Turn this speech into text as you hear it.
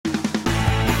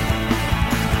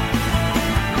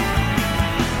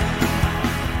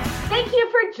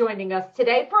joining us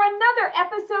today for another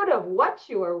episode of What's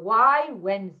Your Why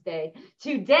Wednesday.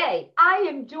 Today, I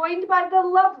am joined by the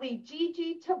lovely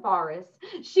Gigi Tavares.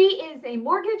 She is a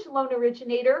mortgage loan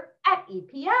originator at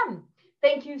EPM.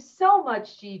 Thank you so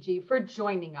much, Gigi, for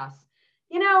joining us.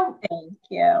 Thank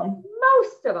you.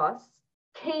 Most of us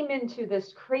came into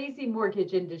this crazy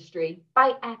mortgage industry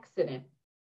by accident,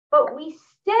 but we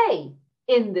stay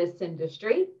in this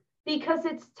industry because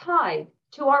it's tied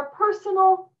to our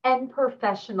personal and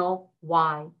professional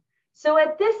why. So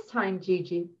at this time,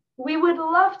 Gigi, we would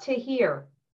love to hear,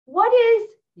 what is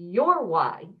your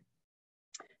why?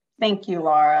 Thank you,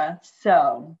 Laura.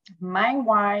 So my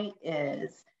why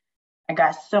is I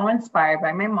got so inspired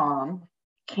by my mom,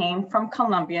 came from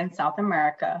Colombia in South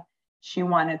America. She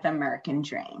wanted the American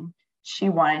dream. She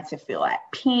wanted to feel at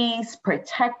peace,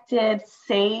 protected,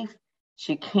 safe.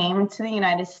 She came to the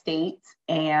United States,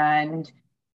 and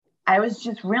I was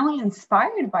just really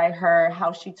inspired by her,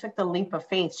 how she took the leap of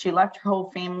faith. She left her whole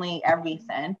family,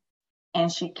 everything,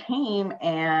 and she came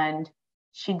and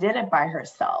she did it by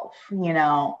herself,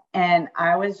 and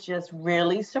I was just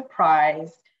really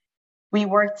surprised. We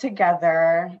worked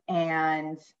together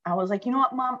and I was like, you know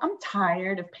what, Mom, I'm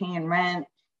tired of paying rent.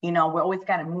 We always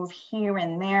got to move here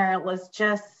and there. Let's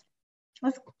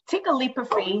take a leap of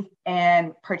faith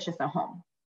and purchase a home.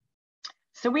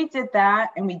 So we did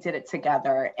that, and we did it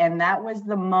together. And that was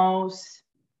the most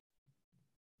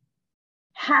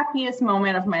happiest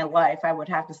moment of my life, I would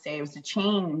have to say. It was a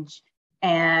change.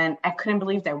 And I couldn't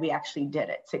believe that we actually did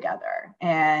it together.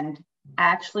 And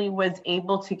actually was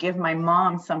able to give my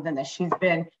mom something that she's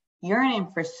been yearning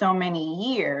for so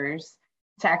many years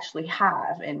to actually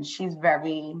have. And she's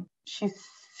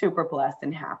super blessed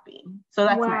and happy. So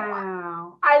that's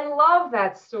wow. I love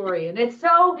that story. And it's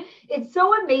so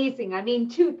amazing. I mean,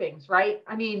 two things, right?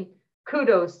 I mean,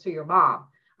 kudos to your mom.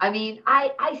 I mean,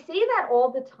 I say that all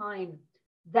the time,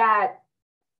 that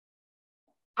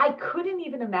I couldn't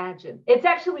even imagine. It's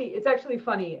actually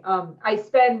funny. I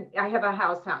have a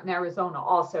house out in Arizona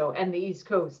also, and the East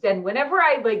Coast. And whenever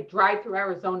I drive through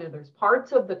Arizona, there's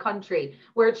parts of the country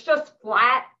where it's just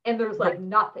flat and there's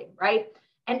nothing, right?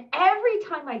 And every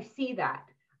time I see that,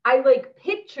 I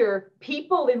picture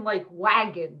people in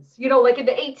wagons, in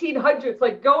the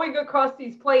 1800s, going across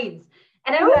these plains.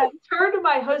 And I always turn to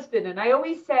my husband and I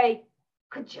always say,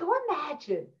 could you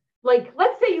imagine?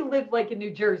 Let's say you live in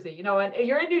New Jersey, and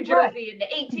you're in New Jersey in the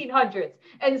 1800s,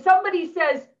 and somebody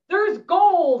says there's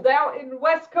gold out in the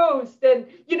West Coast, and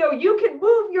you can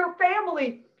move your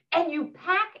family, and you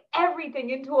pack everything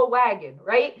into a wagon,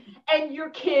 right? And your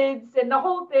kids and the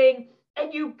whole thing,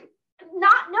 and you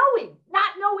not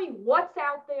knowing what's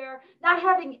out there, not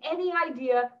having any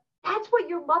idea. That's what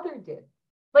your mother did.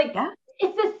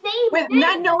 It's the same with thing.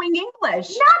 Not knowing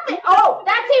English. Nothing. Oh,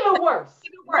 that's even worse.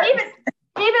 Even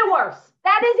worse.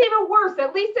 That is even worse.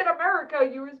 At least in America,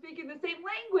 you were speaking the same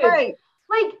language.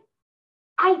 Right.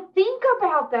 I think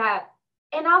about that,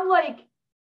 and I'm like,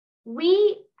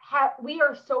 we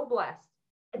are so blessed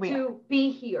to be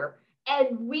here,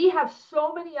 and we have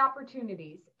so many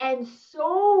opportunities and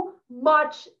so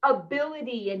much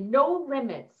ability and no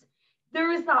limits.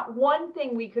 There is not one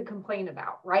thing we could complain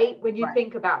about, right? When you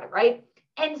think about it, right?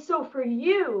 And so for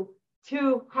you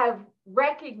to have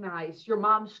recognized your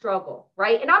mom's struggle,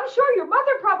 right? And I'm sure your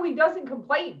mother probably doesn't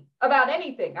complain about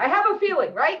anything. I have a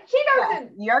feeling, right? She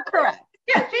doesn't. Yeah, you're correct.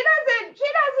 Yeah, she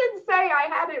doesn't say I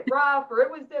had it rough or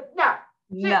it was no.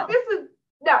 No.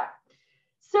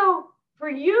 So for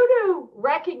you to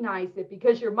recognize it,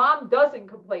 because your mom doesn't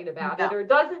complain about it or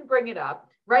doesn't bring it up,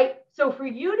 right? So for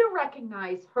you to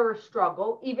recognize her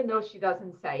struggle, even though she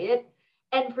doesn't say it,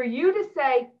 and for you to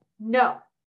say, no,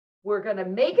 we're going to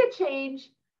make a change.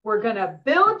 We're going to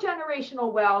build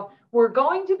generational wealth. We're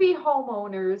going to be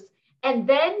homeowners. And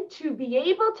then to be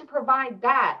able to provide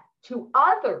that to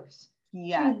others,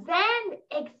 to then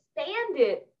expand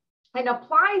it and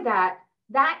apply that,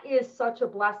 that is such a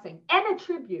blessing and a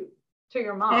tribute to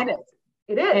your mom. It is.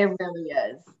 It is. It really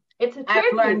is. It's a tribute.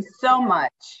 I've learned so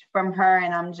much from her,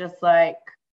 and I'm just like,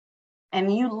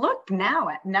 and you look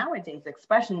nowadays,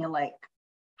 especially, you're like,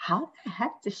 how the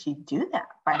heck does she do that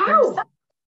by herself?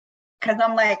 Because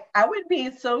I'm like, I would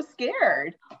be so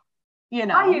scared,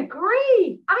 I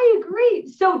agree.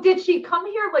 So did she come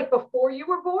here before you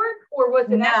were born, or was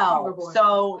it after you were born?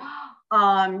 So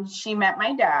she met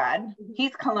my dad.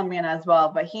 He's Colombian as well,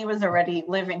 but he was already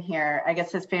living here. I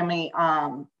guess his family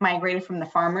migrated from the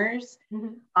farmers.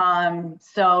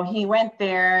 So he went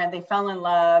there, they fell in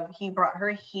love. He brought her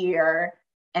here.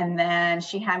 And then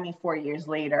she had me 4 years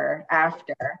later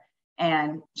after.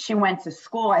 And she went to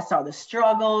school. I saw the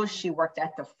struggle. She worked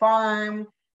at the farm.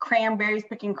 cranberries,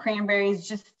 picking cranberries,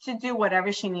 just to do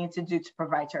whatever she needed to do to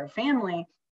provide to her family.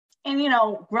 And, you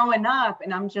know, growing up,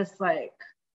 and I'm just like,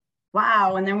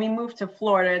 wow. And then we moved to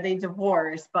Florida, they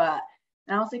divorced, but,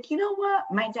 and I was like, you know what?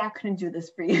 My dad couldn't do this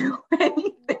for you,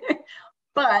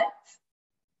 but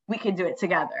we could do it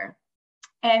together.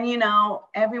 And, you know,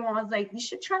 everyone was like, you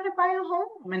should try to buy a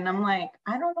home. And I'm like,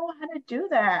 I don't know how to do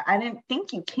that. I didn't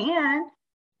think you can.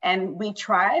 And we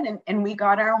tried, and we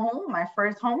got our home, our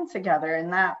first home together.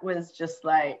 And that was just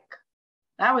like,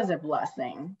 that was a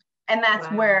blessing. And that's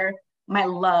where my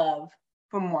love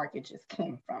for mortgages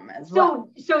came from as well.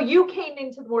 So you came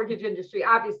into the mortgage industry,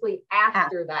 obviously,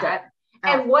 after that.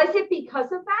 And was it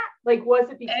because of that? Like, was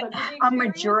it because of the experience? A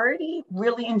majority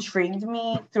really intrigued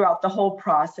me throughout the whole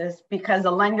process, because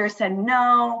a lender said,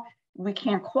 no, we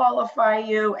can't qualify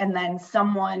you. And then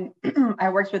someone, I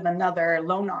worked with another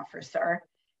loan officer,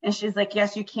 and she's like,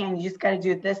 yes, you can. You just got to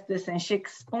do this, this. And she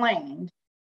explained.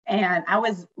 And I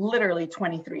was literally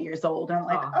 23 years old. And I'm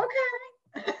like,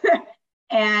 okay.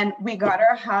 And we got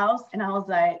our house, and I was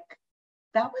like,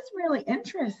 that was really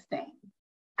interesting.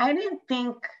 I didn't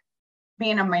think,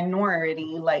 being a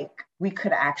minority, like we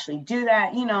could actually do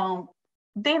that. You know,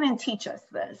 they didn't teach us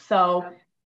this. So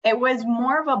it was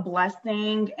more of a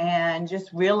blessing, and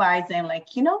just realizing,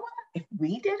 like, you know what, if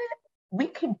we did it, we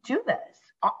could do this.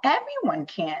 Everyone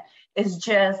can. It's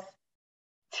just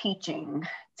teaching,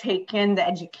 taking the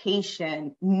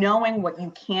education, knowing what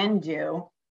you can do.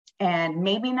 And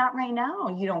maybe not right now,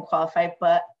 you don't qualify,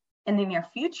 but in the near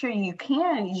future, you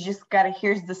can. You just got to,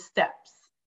 here's the steps.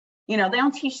 You know, they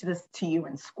don't teach this to you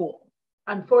in school.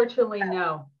 Unfortunately,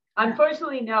 no.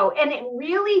 Unfortunately, no. And it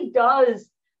really does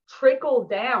trickle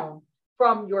down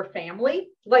from your family,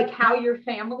 like how your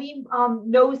family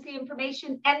knows the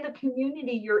information and the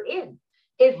community you're in.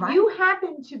 If you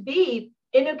happen to be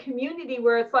in a community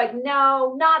where it's like,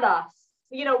 no, not us,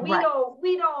 you know, we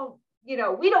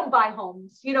don't buy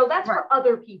homes, you know, that's for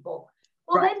other people.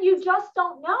 Well, then you just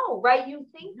don't know, right? You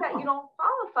think that you don't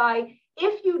qualify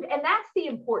if you, and that's the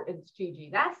importance, Gigi.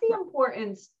 That's the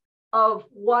importance of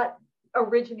what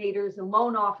originators and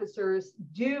loan officers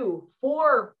do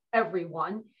for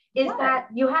everyone, is that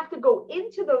you have to go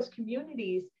into those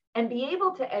communities and be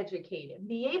able to educate and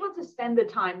be able to spend the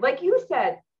time. Like you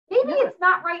said, maybe it's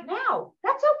not right now.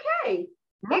 That's okay.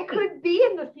 It could be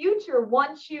in the future,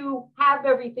 once you have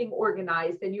everything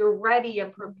organized and you're ready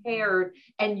and prepared,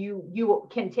 and you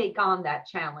can take on that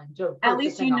challenge of at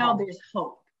least, you know, there's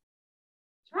hope.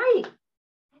 That's right.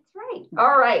 That's right.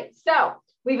 All right. So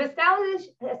we've established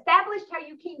how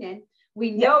you came in. We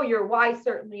know your why,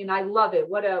 certainly, and I love it.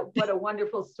 What a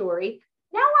wonderful story.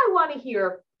 Now I want to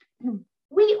hear,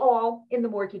 we all in the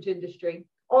mortgage industry,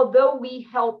 although we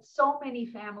help so many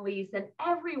families and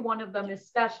every one of them is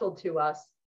special to us,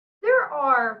 there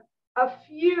are a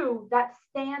few that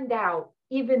stand out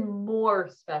even more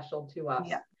special to us.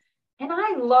 Yeah. And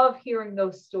I love hearing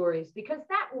those stories, because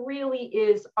that really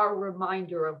is our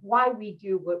reminder of why we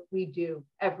do what we do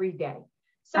every day.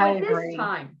 So at this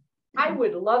time, I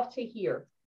would love to hear,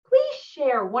 please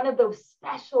share one of those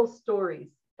special stories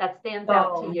that stands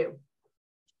out to you.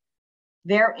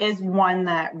 There is one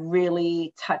that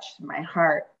really touched my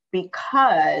heart,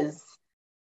 because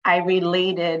I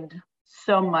related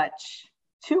so much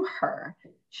to her.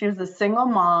 She was a single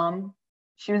mom.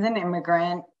 She was an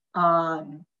immigrant.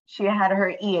 She had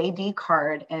her EAD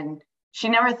card, and she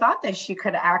never thought that she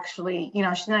could actually, you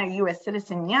know, she's not a US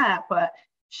citizen yet, but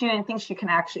she didn't think she can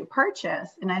actually purchase.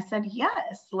 And I said,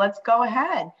 yes, let's go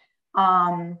ahead.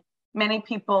 Many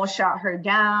people shot her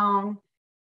down.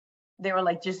 They were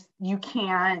like, just, you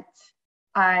can't.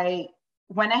 I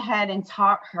went ahead and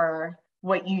taught her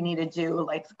what you need to do.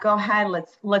 Like, go ahead,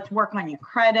 let's work on your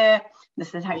credit.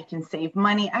 This is how you can save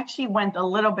money. I actually went a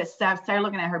little bit step, started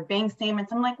looking at her bank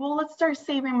statements. I'm like, well, let's start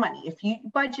saving money. If you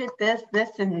budget this,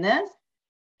 this, and this,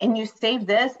 and you save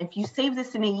this, if you save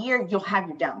this in a year, you'll have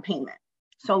your down payment.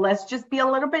 So let's just be a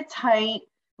little bit tight.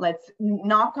 Let's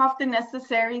knock off the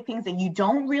necessary things that you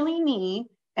don't really need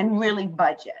and really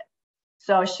budget.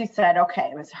 So she said,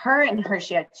 okay, it was her and her.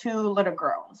 She had 2 little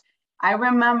girls. I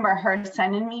remember her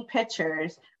sending me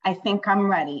pictures. I think I'm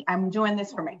ready. I'm doing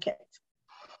this for my kids.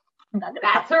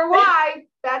 That's her why.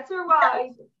 That's her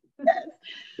why.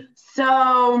 Yes.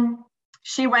 So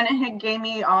she went ahead and gave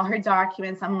me all her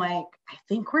documents. I'm like, I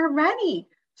think we're ready.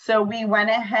 So we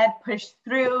went ahead, pushed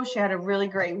through. She had a really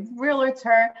great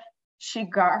realtor. She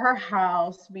got her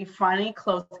house. We finally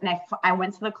closed, and I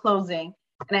went to the closing,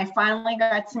 and I finally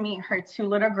got to meet her 2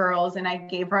 little girls, and I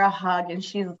gave her a hug, and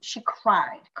she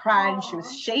cried, and she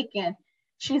was shaking.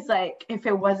 She's like, if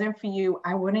it wasn't for you,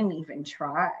 I wouldn't even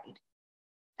tried.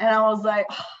 And I was like,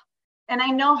 oh. And I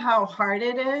know how hard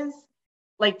it is.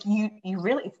 Like you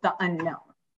really, it's the unknown.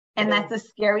 And that's the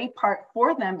scary part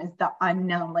for them, is the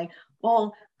unknown. Like,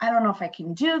 well, I don't know if I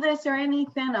can do this or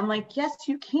anything. I'm like, yes,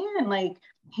 you can. Like,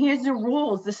 here's the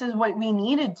rules. This is what we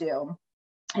need to do.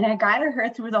 And I guided her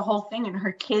through the whole thing, and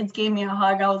her kids gave me a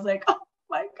hug. I was like, oh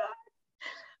my God.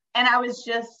 And I was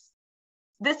just,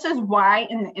 this is why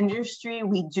in the industry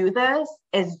we do this,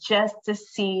 is just to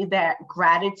see that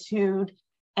gratitude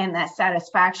and that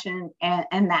satisfaction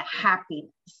and that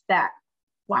happiness that,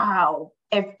 wow,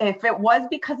 if it was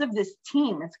because of this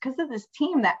team, it's because of this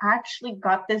team that actually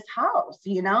got this house,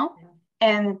 you know,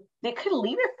 and they could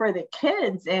leave it for the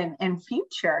kids in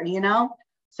future, you know.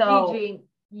 So Gigi,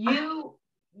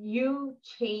 you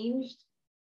changed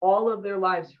all of their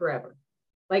lives forever.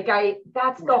 Like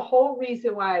that's the whole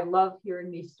reason why I love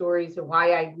hearing these stories and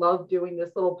why I love doing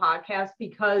this little podcast,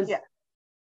 because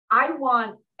I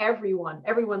want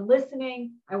everyone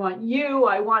listening, I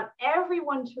want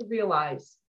everyone to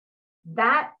realize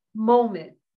that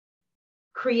moment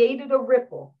created a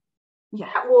ripple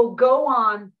that will go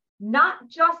on, not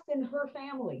just in her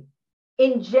family,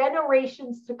 in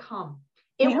generations to come.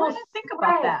 It will think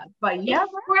about that, but it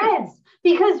spreads.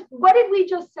 Because what did we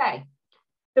just say?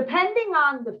 Depending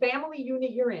on the family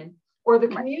unit you're in or the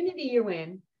community you're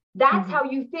in, that's how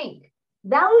you think.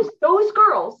 Those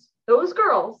girls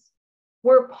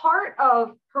were part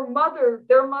of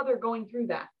their mother going through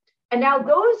that. And now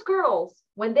those girls,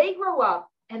 when they grow up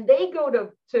and they go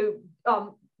to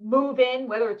move in,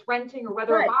 whether it's renting or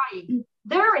whether it's buying,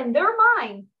 they're in their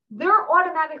mind, they're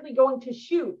automatically going to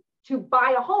shoot to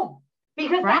buy a home,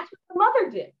 because that's what the mother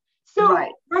did. So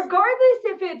regardless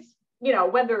if it's, you know,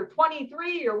 when they're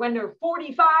 23 or when they're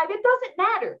 45, it doesn't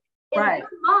matter. In their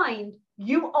mind,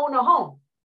 you own a home.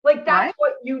 Like that's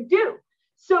what you do.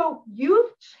 So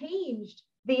you've changed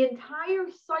the entire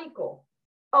cycle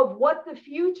of what the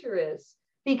future is,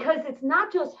 because it's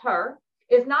not just her,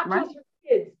 it's not just her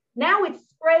kids. Now it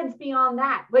spreads beyond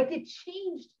that. Like it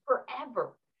changed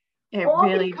forever. All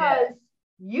really because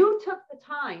you took the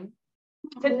time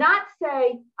to not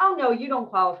say, oh no, you don't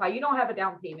qualify, you don't have a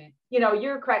down payment, you know,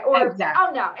 you're correct, or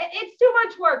oh no, it's too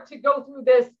much work to go through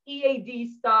this EAD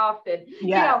stuff. And you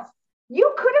know,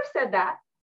 you could have said that,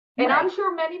 and I'm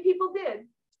sure many people did.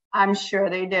 I'm sure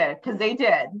they did, because they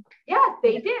did. Yes,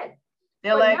 they did.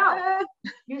 They're like,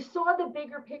 you saw the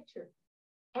bigger picture.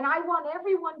 And I want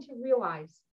everyone to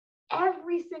realize,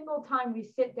 every single time we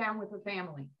sit down with a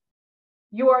family,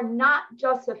 you are not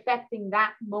just affecting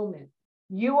that moment.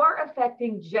 You are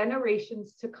affecting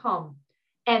generations to come.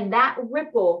 And that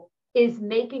ripple is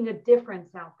making a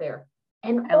difference out there.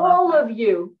 And all of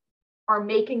you are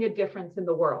making a difference in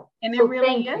the world. And it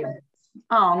really is.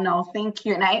 Oh, no, thank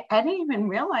you. And I didn't even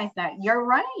realize that. You're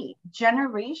right.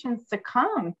 Generations to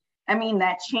come. I mean,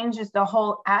 that changes the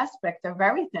whole aspect of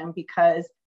everything, because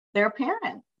they're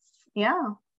parents.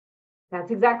 Yeah.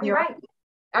 That's exactly right.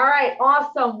 All right.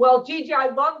 Awesome. Well, Gigi, I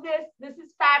love this. This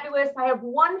is fabulous. I have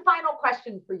one final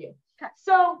question for you. Okay.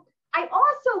 So I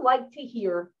also like to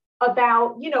hear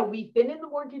about, you know, we've been in the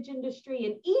mortgage industry,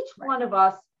 and each one of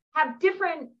us have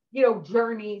different, you know,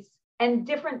 journeys and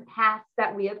different paths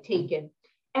that we have taken.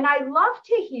 And I love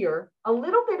to hear a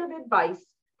little bit of advice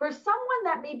for someone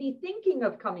that may be thinking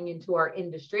of coming into our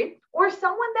industry, or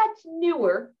someone that's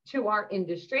newer to our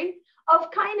industry,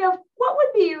 of kind of what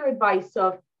would be your advice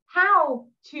of how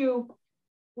to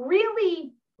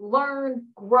really learn,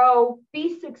 grow,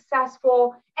 be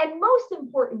successful, and most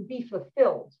important, be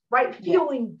fulfilled, right?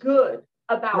 Feeling good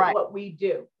about what we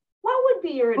do. What would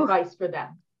be your advice for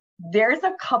them? There's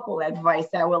a couple advice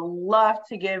that I would love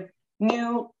to give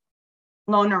new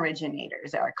loan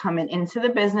originators that are coming into the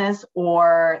business,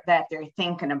 or that they're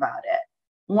thinking about it.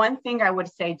 One thing I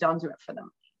would say, don't do it for the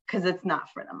money, because it's not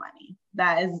for the money.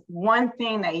 That is one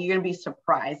thing that you're going to be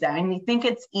surprised at. And you think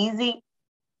it's easy.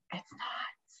 It's not.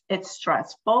 It's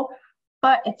stressful,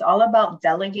 but it's all about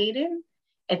delegating.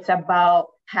 It's about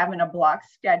having a block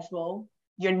schedule,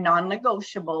 your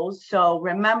non-negotiables. So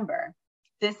remember,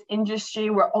 this industry,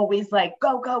 we're always like,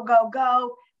 go, go, go,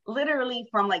 go, literally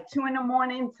from like 2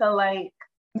 a.m. to like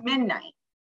midnight.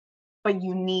 But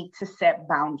you need to set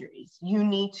boundaries. You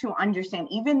need to understand,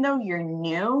 even though you're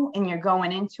new and you're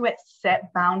going into it,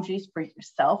 set boundaries for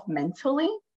yourself mentally,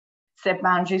 set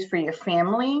boundaries for your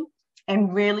family,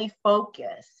 and really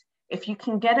focus. If you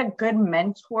can get a good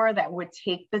mentor that would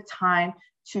take the time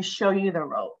to show you the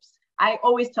ropes. I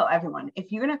always tell everyone,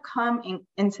 if you're going to come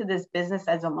into this business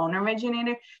as a loan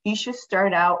originator, you should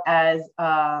start out as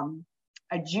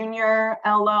a junior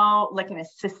LO, like an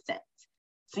assistant.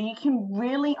 So you can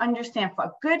really understand for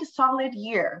a good solid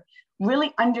year,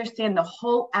 really understand the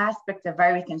whole aspect of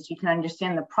everything. So you can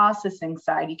understand the processing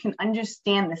side, you can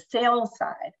understand the sales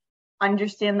side,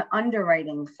 understand the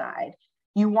underwriting side.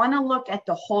 You want to look at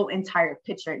the whole entire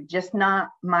picture, just not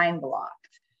mind blocked.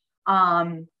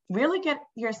 Really get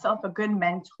yourself a good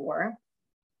mentor,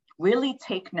 really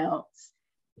take notes,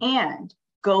 and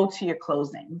go to your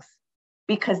closings,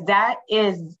 because that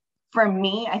is, for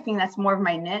me, I think that's more of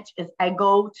my niche, is I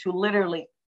go to literally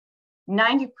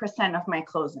 90% of my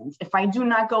closings. If I do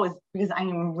not go, it's because I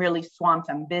am really swamped,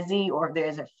 I'm busy, or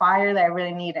there's a fire that I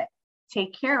really need to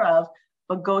take care of.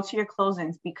 But go to your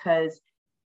closings because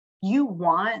you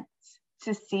want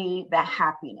to see the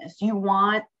happiness. You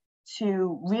want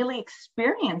to really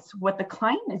experience what the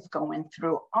client is going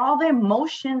through. All the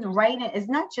emotions, writing is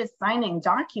not just signing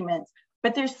documents,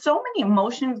 but there's so many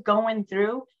emotions going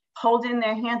through, holding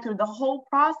their hand through the whole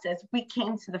process. We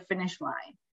came to the finish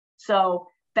line. So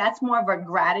that's more of a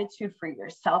gratitude for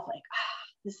yourself. Like,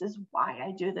 this is why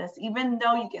I do this. Even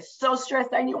though you get so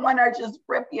stressed and you want to just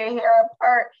rip your hair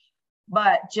apart,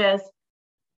 but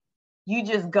you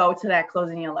just go to that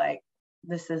closing, you're like,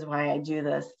 this is why I do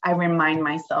this. I remind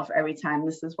myself every time,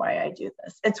 this is why I do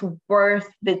this. It's worth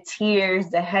the tears,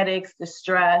 the headaches, the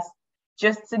stress,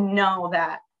 just to know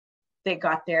that they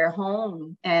got their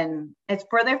home and it's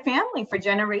for their family for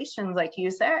generations, like you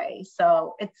say.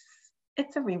 So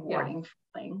it's a rewarding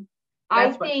feeling.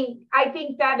 I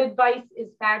think that advice is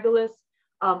fabulous.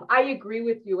 I agree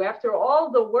with you. After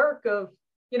all the work of,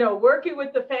 working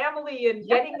with the family and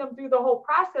getting them through the whole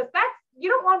process, you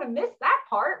don't want to miss that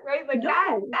part, right? Like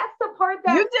that's the part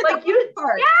that you did the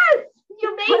part. Yes,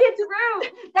 you made it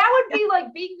through. That would be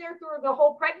like being there through the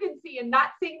whole pregnancy and not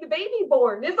seeing the baby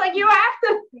born. It's like you have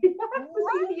to see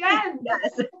the end.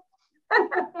 Yes.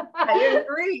 I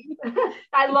agree.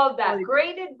 I love that.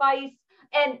 Great advice.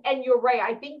 And you're right.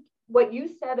 I think what you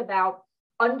said about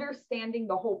understanding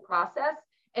the whole process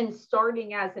and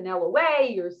starting as an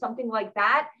LOA or something like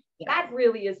that, that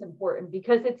really is important,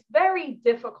 because it's very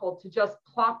difficult to just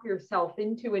plop yourself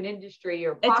into an industry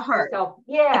or plop yourself.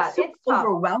 Yeah, it's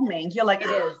overwhelming. You're like, it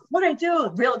is. What do I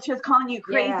do? Realtors calling you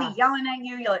crazy, yelling at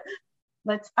you. You're like,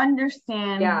 let's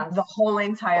understand the whole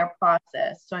entire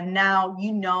process. So now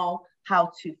you know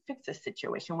how to fix a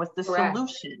situation. What's the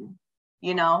solution?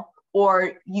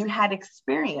 Or you had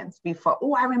experience before.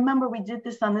 Oh, I remember we did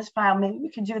this on this file. Maybe we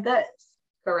could do this.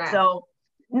 Correct. So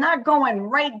not going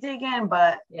right dig in,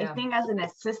 but I think as an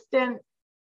assistant,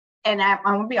 and I'm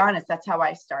gonna be honest, that's how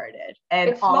I started.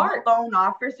 And all the loan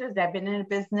officers that have been in the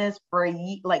business for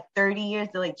like 30 years,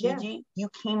 they're like, Gigi, you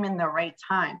came in the right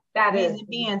time. That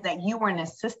means that you were an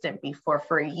assistant before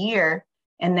for a year,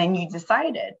 and then you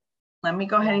decided, let me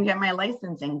go ahead and get my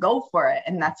license and go for it.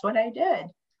 And that's what I did.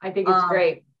 I think it's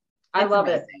great. I love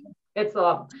it. It's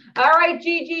love. All right,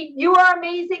 Gigi, you are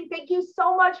amazing. Thank you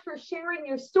so much for sharing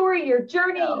your story, your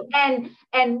journey,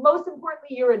 and most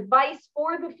importantly, your advice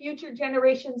for the future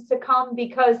generations to come,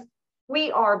 because we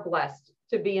are blessed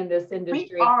to be in this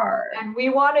industry. We are. And we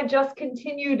want to just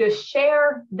continue to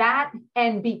share that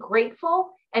and be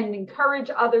grateful and encourage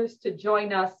others to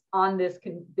join us on this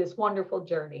wonderful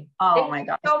journey. Oh my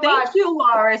gosh. Thank you,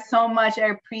 Laura, so much. I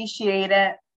appreciate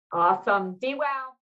it. Awesome. Be well.